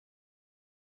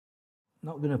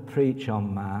not going to preach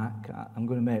on Mark. I'm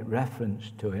going to make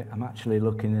reference to it. I'm actually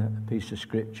looking at a piece of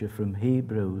scripture from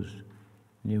Hebrews,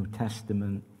 New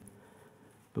Testament.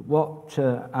 But what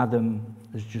Adam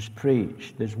has just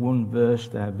preached, there's one verse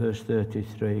there, verse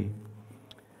 33.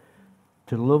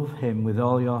 To love him with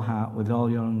all your heart, with all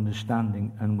your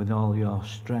understanding, and with all your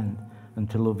strength, and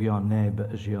to love your neighbour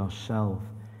as yourself,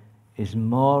 is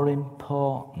more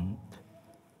important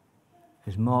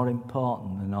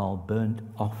than all burnt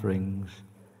offerings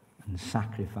and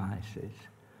sacrifices.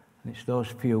 And it's those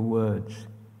few words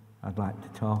I'd like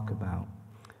to talk about.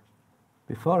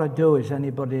 Before I do, have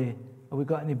we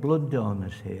got any blood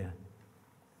donors here?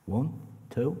 1,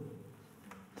 2,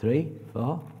 3,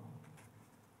 4?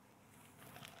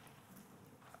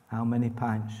 How many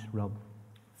pints, Rob?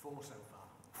 4 so far.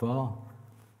 4.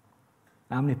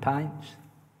 How many pints?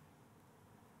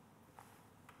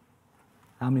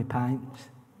 How many pints?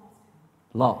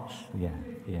 Lots,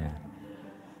 yeah.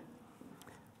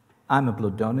 I'm a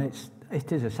blood donor.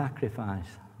 It is a sacrifice.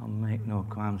 I'll make no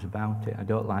qualms about it. I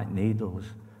don't like needles,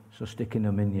 so sticking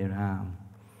them in your arm.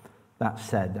 That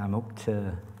said, I'm up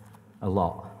to a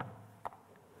lot.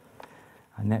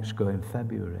 I next go in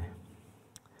February.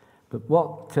 But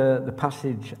what the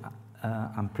passage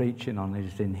I'm preaching on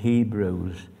is in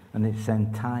Hebrews, and it's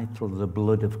entitled The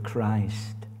Blood of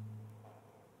Christ.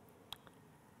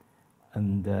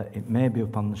 And it may be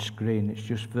up on the screen. It's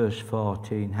just verse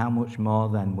 14. How much more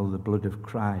then will the blood of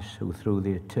Christ, who through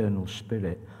the eternal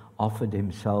Spirit offered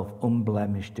himself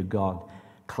unblemished to God,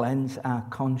 cleanse our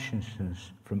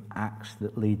consciences from acts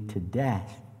that lead to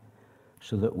death,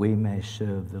 so that we may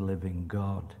serve the living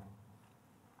God?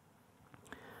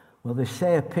 Well, they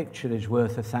say a picture is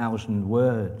worth 1,000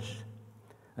 words.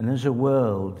 And as a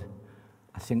world,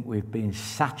 I think we've been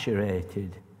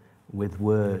saturated with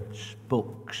words,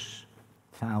 books,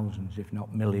 thousands, if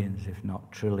not millions, if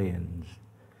not trillions.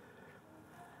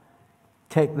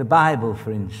 Take the Bible,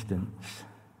 for instance.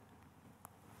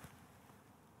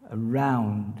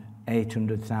 Around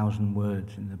 800,000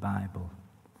 words in the Bible.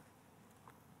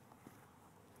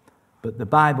 But the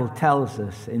Bible tells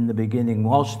us in the beginning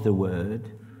was the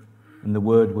Word, and the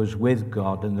Word was with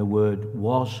God, and the Word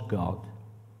was God.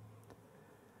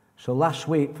 So last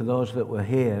week, for those that were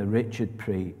here, Richard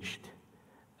preached,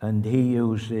 and he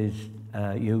used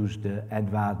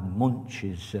Edvard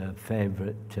Munch's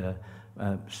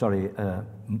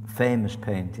famous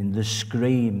painting, The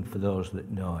Scream, for those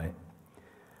that know it.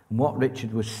 And what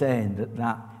Richard was saying,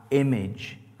 that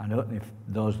image, I don't know if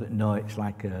those that know it's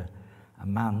like a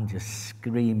man just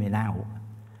screaming out,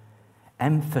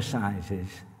 emphasizes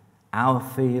our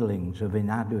feelings of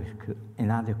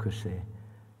inadequacy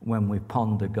when we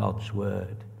ponder God's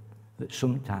word, that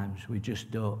sometimes we just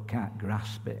can't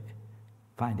grasp it,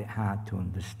 find it hard to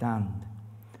understand.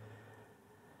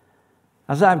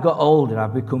 As I've got older,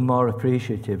 I've become more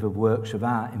appreciative of works of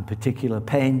art, in particular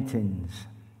paintings.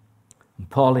 And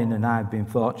Pauline and I have been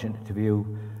fortunate to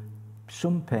view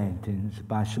some paintings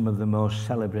by some of the most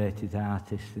celebrated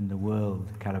artists in the world.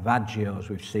 Caravaggio's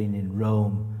we've seen in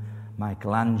Rome,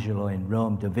 Michelangelo in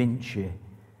Rome, Da Vinci.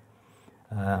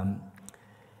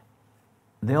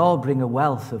 They all bring a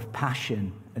wealth of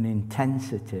passion and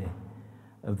intensity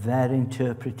of their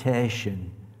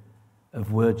interpretation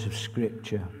of words of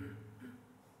Scripture.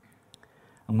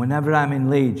 And whenever I'm in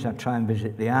Leeds, I try and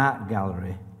visit the art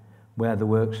gallery where the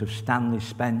works of Stanley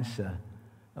Spencer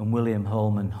and William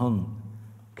Holman Hunt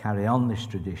carry on this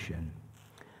tradition.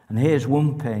 And here's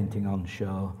one painting on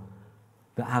show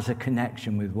that has a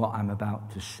connection with what I'm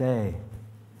about to say.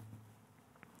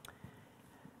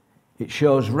 It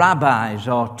shows rabbis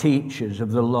or teachers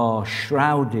of the law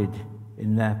shrouded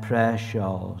in their prayer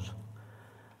shawls.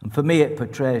 And for me, it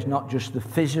portrays not just the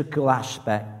physical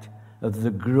aspect of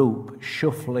the group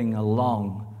shuffling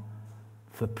along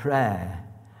for prayer,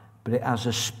 but it has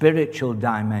a spiritual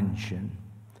dimension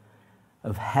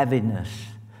of heaviness.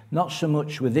 Not so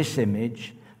much with this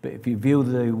image, but if you view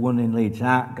the one in Leeds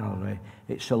Art Gallery,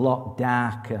 it's a lot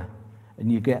darker,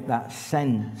 and you get that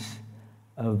sense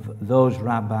of those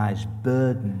rabbis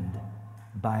burdened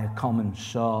by a common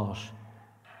source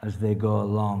as they go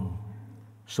along,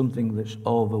 something that's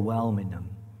overwhelming them.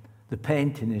 The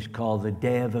painting is called The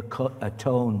Day of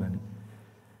Atonement,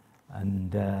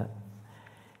 and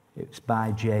it's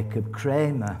by Jacob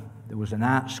Kramer. There was an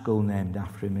art school named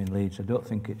after him in Leeds. I don't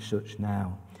think it's such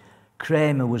now.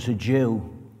 Kramer was a Jew.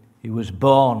 He was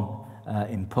born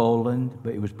in Poland,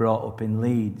 but he was brought up in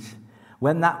Leeds.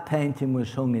 When that painting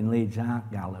was hung in Leeds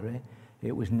Art Gallery,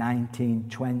 it was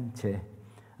 1920,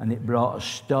 and it brought a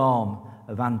storm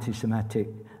of anti-Semitic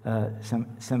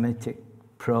Semitic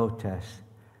protests.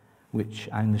 which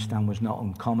I understand was not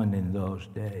uncommon in those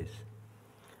days.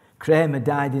 Kramer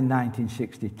died in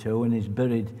 1962 and is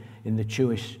buried in the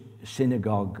Jewish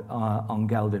synagogue on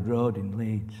Gelderd Road in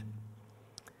Leeds.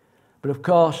 But of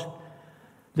course,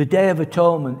 the Day of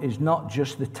Atonement is not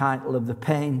just the title of the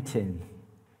painting.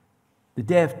 The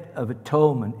Day of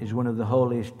Atonement is one of the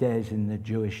holiest days in the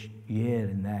Jewish year,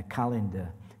 in their calendar.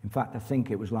 In fact, I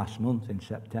think it was last month in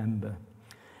September.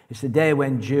 It's the day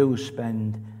when Jews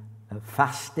spend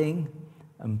fasting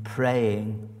and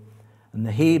praying, and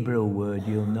the Hebrew word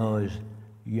you'll know is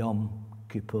Yom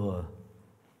Kippur,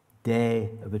 Day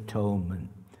of Atonement.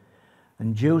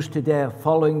 And Jews today are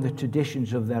following the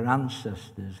traditions of their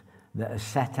ancestors that are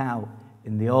set out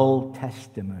in the Old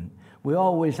Testament. We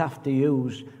always have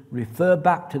to refer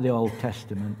back to the Old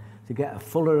Testament to get a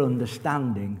fuller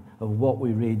understanding of what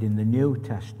we read in the New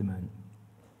Testament.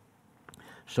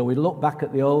 So we look back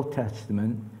at the Old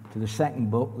Testament to the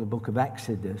second book, the book of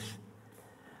Exodus,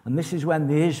 and this is when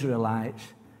the Israelites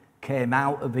came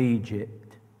out of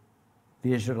Egypt.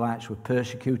 The Israelites were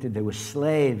persecuted, they were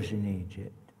slaves in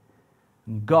Egypt,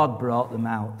 and God brought them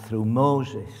out through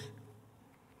Moses.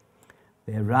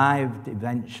 They arrived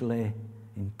eventually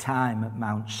in time at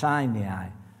Mount Sinai.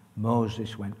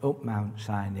 Moses went up Mount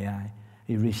Sinai.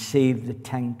 He received the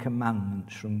 10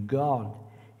 Commandments from God.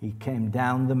 He came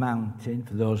down the mountain.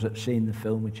 For those that have seen the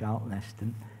film with Charlton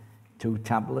Heston, 2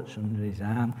 tablets under his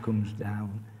arm, comes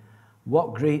down.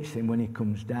 What greets him when he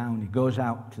comes down? He goes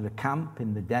out to the camp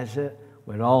in the desert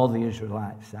where all the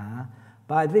Israelites are.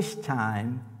 By this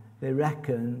time, they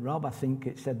reckon, Rob, I think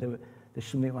it said there's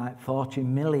something like 40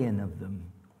 million of them.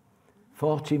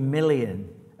 40 million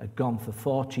had gone for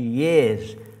 40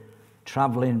 years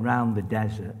travelling round the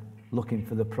desert looking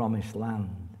for the promised land,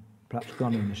 perhaps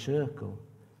gone in a circle.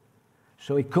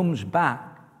 So he comes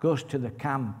back, goes to the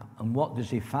camp, and what does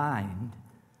he find?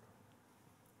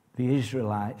 The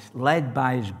Israelites, led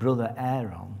by his brother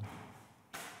Aaron,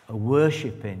 are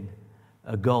worshipping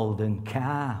a golden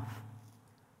calf.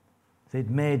 They'd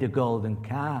made a golden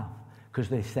calf because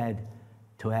they said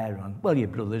to Aaron, well, your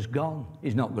brother's gone.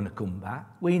 He's not going to come back.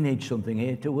 We need something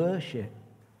here to worship.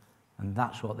 And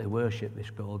that's what they worship, this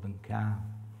golden calf.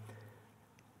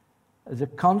 As a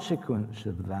consequence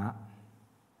of that,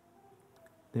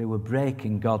 they were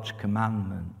breaking God's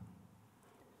commandment.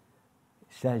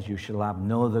 It says, you shall have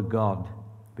no other God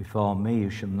before me. You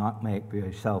shall not make for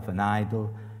yourself an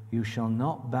idol. You shall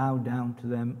not bow down to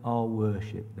them or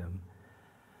worship them.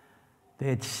 They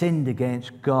had sinned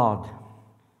against God.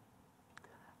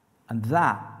 And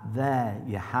that, there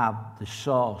you have the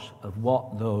source of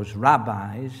what those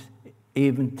rabbis,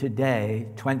 even today,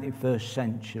 21st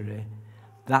century,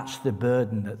 that's the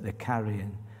burden that they're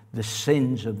carrying. The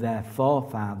sins of their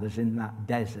forefathers in that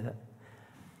desert.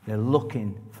 They're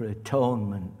looking for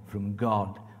atonement from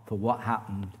God for what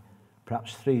happened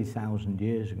perhaps 3,000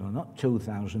 years ago. Not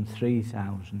 2,000,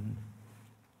 3,000.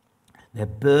 They're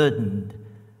burdened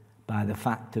by the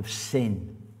fact of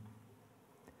sin.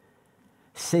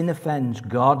 Sin offends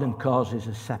God and causes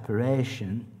a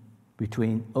separation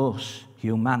between us,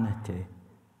 humanity,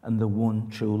 and the one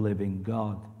true living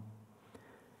God.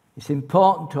 It's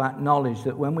important to acknowledge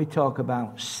that when we talk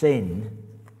about sin,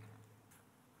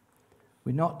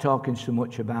 we're not talking so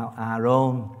much about our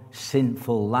own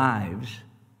sinful lives,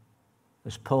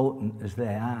 as potent as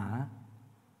they are.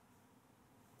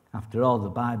 After all, the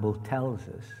Bible tells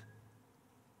us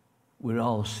we're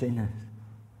all sinners.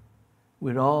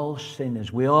 We're all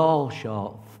sinners. We all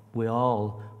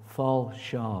fall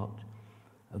short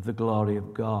of the glory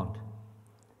of God.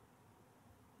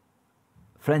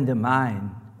 A friend of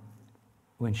mine,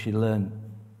 when she learned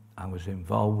I was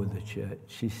involved with the church,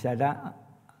 she said,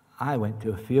 I went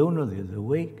to a funeral the other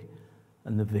week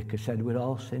and the vicar said, we're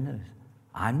all sinners.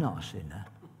 I'm not a sinner.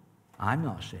 I'm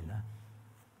not a sinner.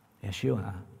 Yes, you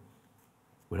are.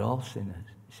 We're all sinners.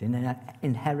 It's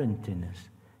inherent in us.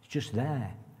 It's just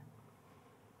there.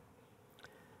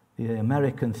 The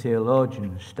American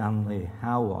theologian Stanley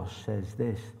Hauer says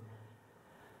this: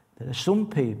 there are some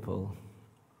people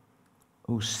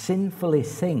who sinfully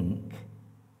think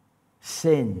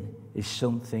sin is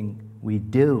something we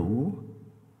do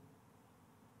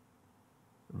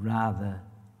rather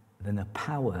than a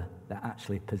power that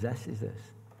actually possesses us.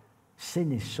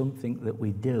 Sin is something that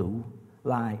we do,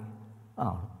 like,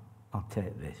 oh, I'll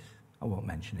take this, I won't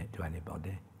mention it to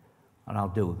anybody, or I'll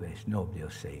do this, nobody will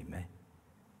see me.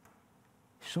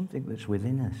 Something that's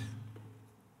within us.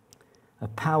 A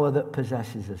power that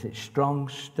possesses us. It's strong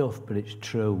stuff, but it's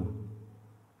true.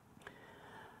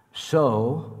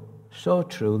 So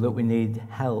true that we need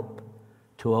help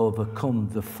to overcome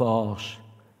the force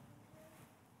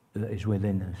that is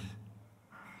within us.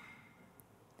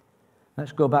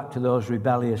 Let's go back to those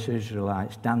rebellious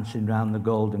Israelites dancing round the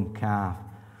golden calf.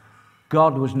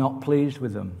 God was not pleased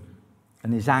with them,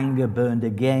 and his anger burned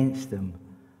against them,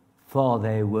 for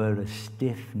they were a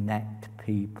stiff-necked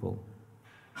people.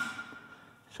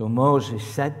 So Moses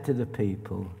said to the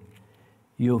people,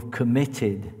 "You've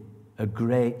committed a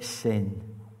great sin.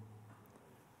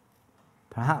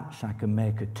 Perhaps I can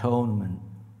make atonement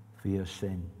for your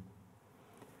sin."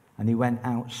 And he went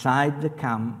outside the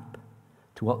camp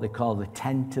to what they call the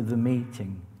tent of the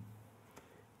meeting.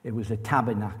 It was a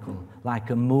tabernacle, like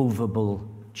a movable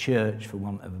church, for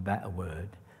want of a better word,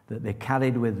 that they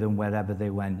carried with them wherever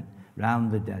they went,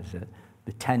 round the desert.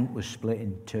 The tent was split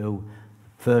in two.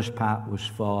 The first part was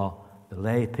for the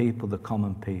lay people, the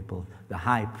common people. The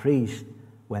high priest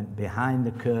went behind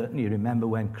the curtain. You remember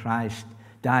when Christ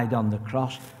died on the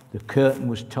cross, the curtain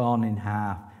was torn in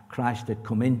half. Christ had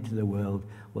come into the world.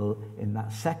 Well, in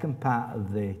that second part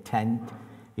of the tent,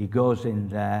 he goes in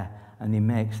there and he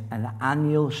makes an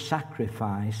annual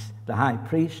sacrifice, the high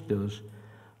priest does,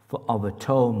 of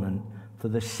atonement for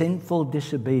the sinful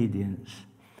disobedience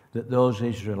that those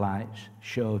Israelites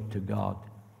showed to God.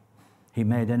 He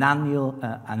made an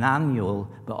annual,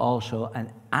 but also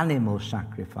an animal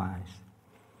sacrifice.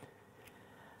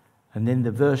 And in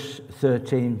the verse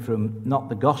 13 from, not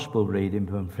the gospel reading,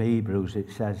 from Hebrews, it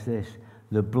says this: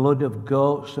 "The blood of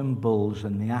goats and bulls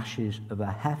and the ashes of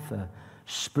a heifer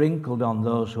sprinkled on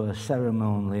those who are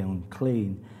ceremonially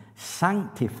unclean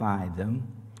sanctify them,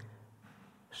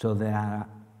 so they are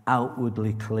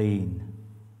outwardly clean."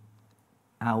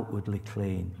 Outwardly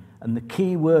clean. And the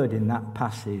key word in that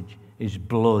passage is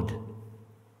blood.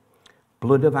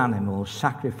 Blood of animals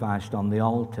sacrificed on the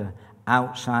altar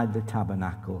outside the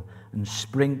tabernacle and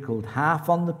sprinkled half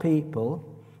on the people.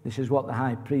 This is what the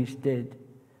high priest did.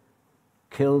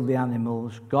 Killed the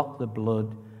animals, got the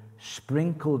blood,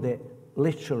 sprinkled it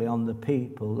literally on the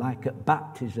people, like at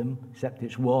baptism, except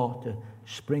it's water,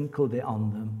 sprinkled it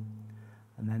on them.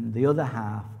 And then the other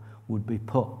half would be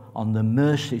put on the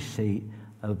mercy seat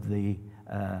of the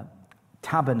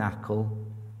tabernacle,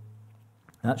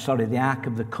 the Ark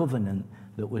of the Covenant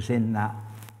that was in that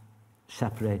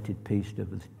separated piece of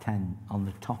the tent on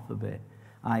the top of it,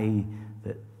 i.e.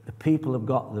 that the people have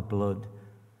got the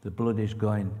blood is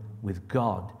going with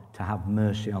God to have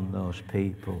mercy on those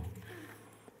people.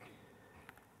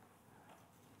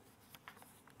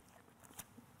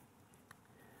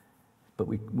 But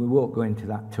we won't go into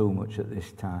that too much at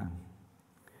this time.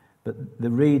 But the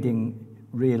reading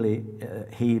really,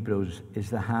 Hebrews, is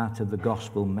the heart of the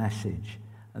gospel message.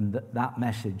 And that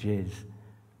message is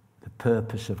the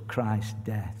purpose of Christ's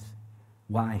death,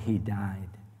 why he died.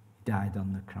 He died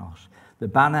on the cross. The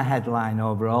banner headline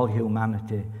over all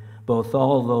humanity, both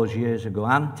all those years ago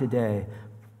and today,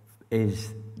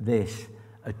 is this: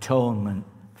 atonement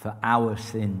for our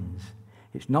sins.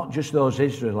 It's not just those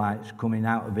Israelites coming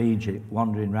out of Egypt,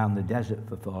 wandering around the desert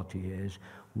for 40 years,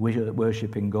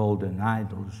 worshipping golden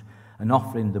idols and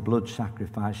offering the blood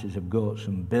sacrifices of goats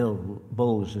and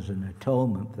bulls as an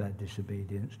atonement for their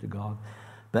disobedience to God,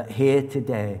 but here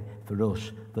today for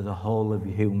us, for the whole of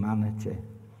humanity.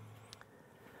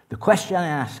 The question I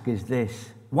ask is this: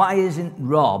 why isn't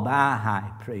Rob, our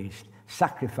high priest,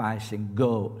 sacrificing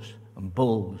goats and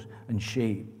bulls and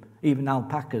sheep, even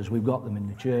alpacas? We've got them in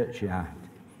the churchyard.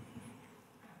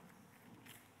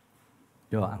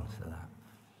 Don't answer that.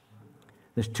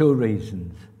 There's two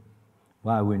reasons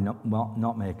why we're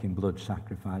not making blood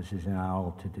sacrifices in our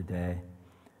altar today,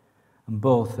 and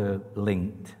both are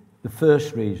linked. The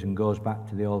first reason goes back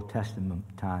to the Old Testament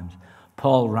times.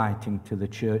 Paul, writing to the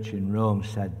church in Rome,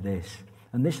 said this,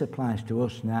 and this applies to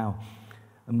us now,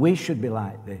 and we should be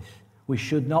like this. We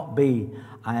should not be,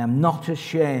 "I am not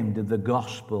ashamed of the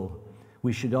gospel."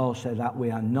 We should all say that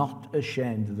we are not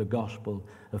ashamed of the gospel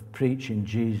of preaching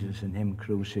Jesus and him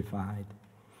crucified.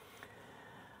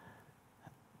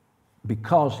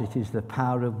 Because it is the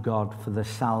power of God for the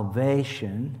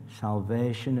salvation,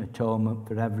 atonement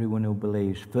for everyone who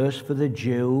believes. First for the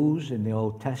Jews in the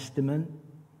Old Testament,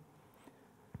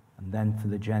 and then for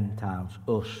the Gentiles,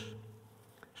 us.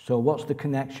 So what's the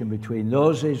connection between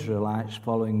those Israelites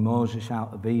following Moses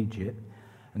out of Egypt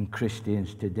and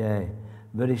Christians today?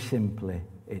 Very simply,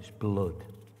 it's blood.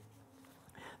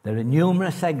 There are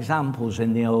numerous examples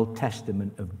in the Old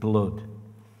Testament of blood.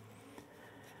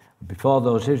 Before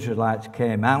those Israelites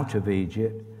came out of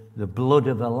Egypt, the blood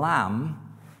of a lamb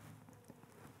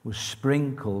was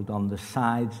sprinkled on the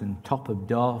sides and top of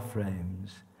door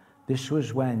frames. This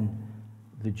was when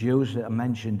the Jews that I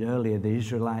mentioned earlier, the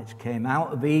Israelites, came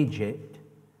out of Egypt.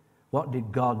 What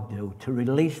did God do? To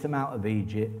release them out of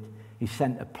Egypt, he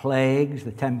sent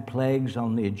the 10 plagues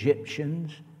on the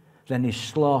Egyptians. Then he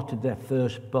slaughtered their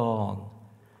firstborn.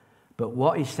 But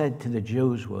what he said to the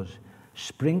Jews was,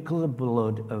 sprinkle the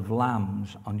blood of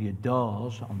lambs on your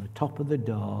doors, on the top of the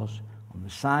doors, on the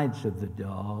sides of the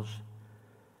doors.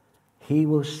 He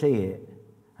will see it.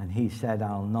 And he said,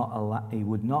 he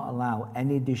would not allow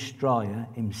any destroyer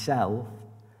himself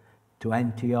to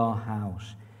enter your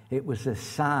house. It was a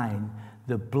sign.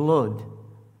 The blood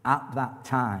at that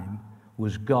time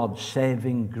was God's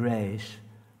saving grace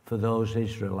for those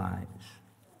Israelites.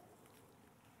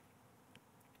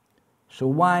 So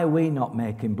why are we not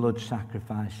making blood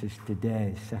sacrifices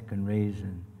today? Second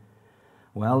reason.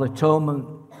 Well, atonement,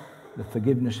 the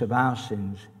forgiveness of our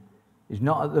sins, is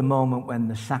not at the moment when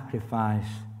the sacrifice,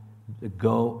 the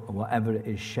goat or whatever it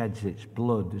is, sheds its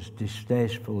blood, as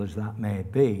distasteful as that may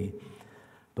be,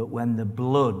 but when the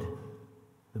blood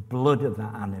of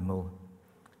that animal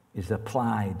is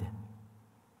applied.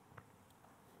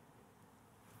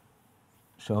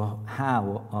 So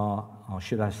how, or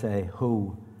should I say,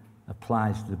 who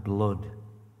applies the blood?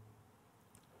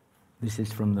 This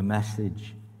is from the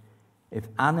Message. If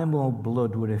animal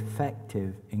blood were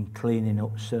effective in cleaning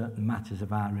up certain matters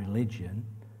of our religion,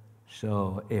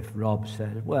 so if Rob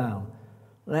says, well,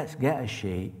 let's get a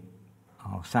sheep,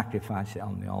 I'll sacrifice it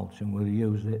on the altar and we'll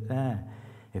use it there.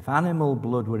 If animal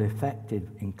blood were effective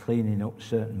in cleaning up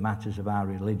certain matters of our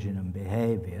religion and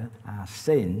behaviour, our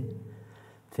sin,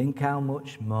 think how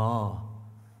much more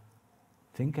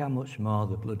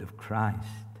the blood of Christ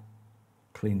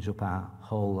cleans up our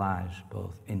whole lives,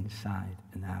 both inside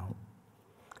and out.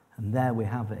 And there we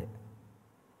have it.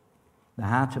 The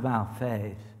heart of our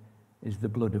faith is the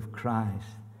blood of Christ.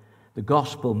 The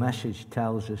gospel message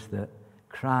tells us that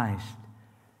Christ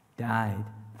died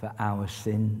for our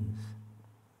sins.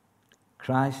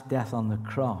 Christ's death on the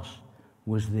cross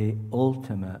was the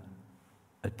ultimate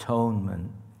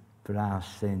atonement for our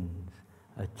sins.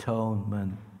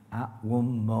 Atonement at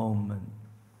one moment.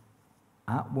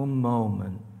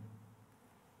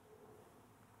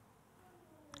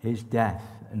 His death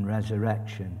and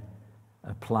resurrection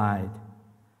applied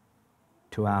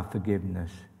to our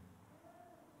forgiveness.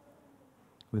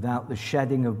 Without the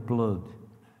shedding of blood,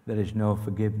 there is no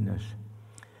forgiveness.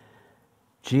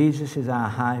 Jesus is our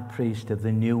high priest of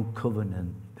the new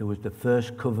covenant. There was the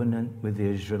first covenant with the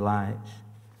Israelites.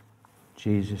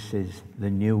 Jesus is the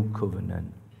new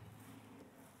covenant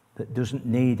that doesn't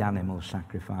need animal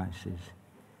sacrifices.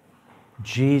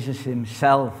 Jesus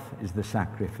himself is the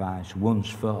sacrifice once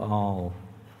for all.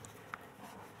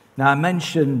 Now, I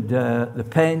mentioned the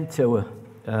painter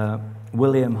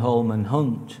William Holman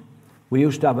Hunt. We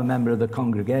used to have a member of the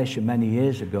congregation many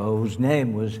years ago whose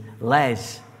name was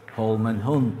Les Holman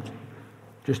Hunt.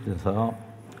 Just a thought.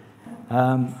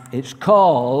 It's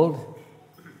called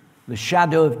The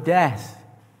Shadow of Death.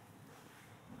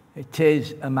 It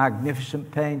is a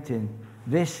magnificent painting.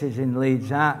 This is in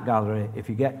Leeds Art Gallery. If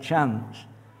you get a chance,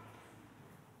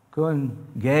 go and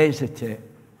gaze at it.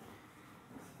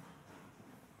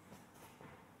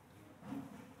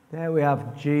 There we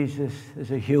have Jesus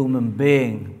as a human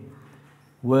being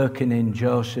working in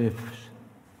Joseph's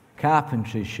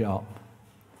carpentry shop.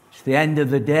 It's the end of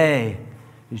the day.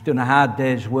 He's done a hard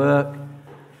day's work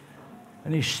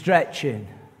and he's stretching.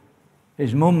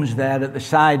 His mum's there at the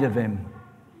side of him.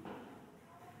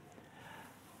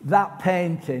 That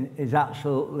painting is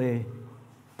absolutely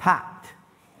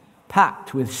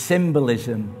packed with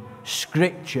symbolism,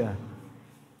 scripture.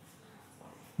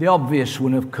 The obvious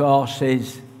one, of course,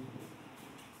 is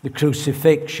the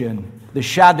crucifixion, the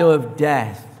shadow of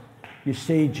death. You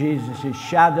see Jesus'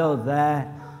 shadow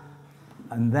there,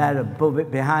 and there above it,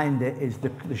 behind it, is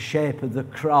the shape of the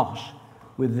cross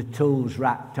with the tools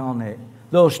racked on it.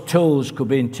 Those tools could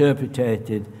be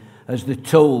interpreted as the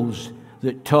tools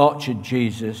that tortured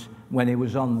Jesus when he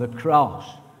was on the cross.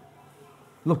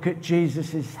 Look at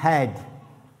Jesus' head.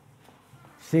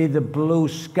 See the blue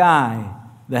sky,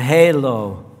 the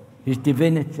halo, his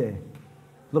divinity.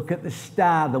 Look at the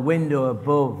star, the window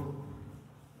above,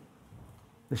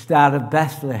 the star of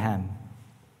Bethlehem.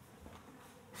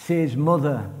 See his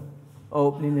mother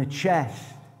opening the chest,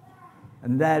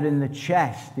 and there in the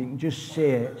chest, you can just see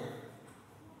it.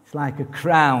 It's like a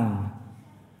crown.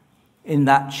 In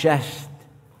that chest,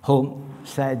 Hunt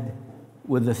said,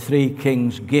 were the three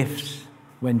kings' gifts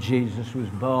when Jesus was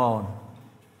born.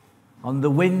 On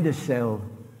the windowsill,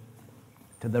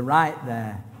 to the right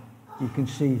there, you can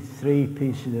see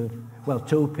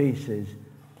two pieces,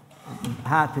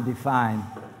 hard to define,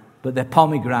 but they're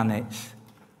pomegranates.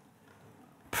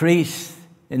 Priests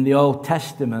in the Old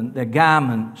Testament, their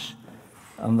garments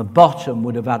on the bottom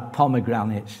would have had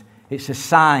pomegranates. It's a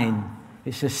sign,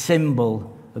 it's a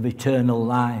symbol of eternal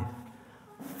life.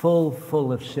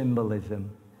 full of symbolism.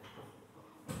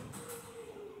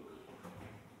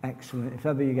 Excellent. If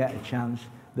ever you get a chance,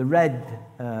 the red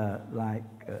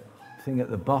thing at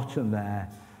the bottom there,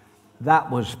 that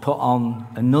was put on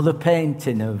another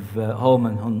painting of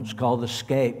Holman Hunt's called The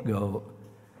Scapegoat.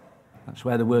 That's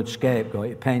where the word scapegoat,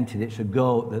 it painted, it's a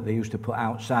goat that they used to put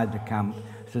outside the camp.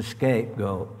 It's a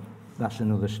scapegoat. That's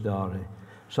another story.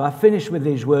 So I finish with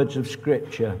these words of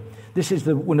Scripture. This is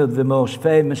one of the most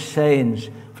famous sayings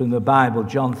from the Bible,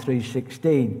 John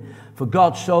 3:16. For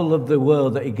God so loved the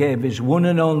world that he gave his one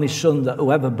and only Son, that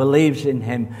whoever believes in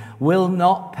him will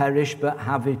not perish but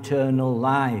have eternal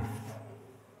life.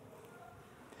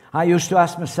 I used to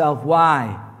ask myself,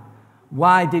 why?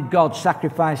 Why did God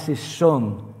sacrifice his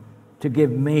Son to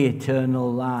give me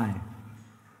eternal life?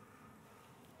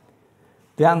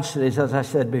 The answer is, as I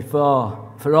said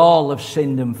before, for all have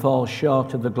sinned and fall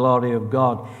short of the glory of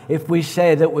God. If we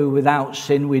say that we're without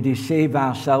sin, we deceive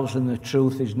ourselves and the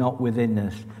truth is not within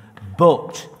us.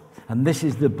 But, and this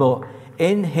is the but,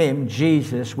 in him,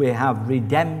 Jesus, we have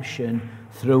redemption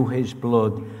through his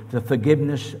blood, the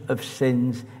forgiveness of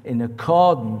sins in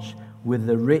accordance with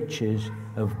the riches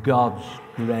of God's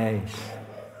grace.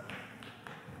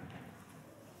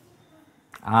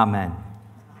 Amen.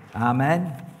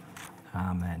 Amen.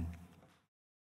 Amen.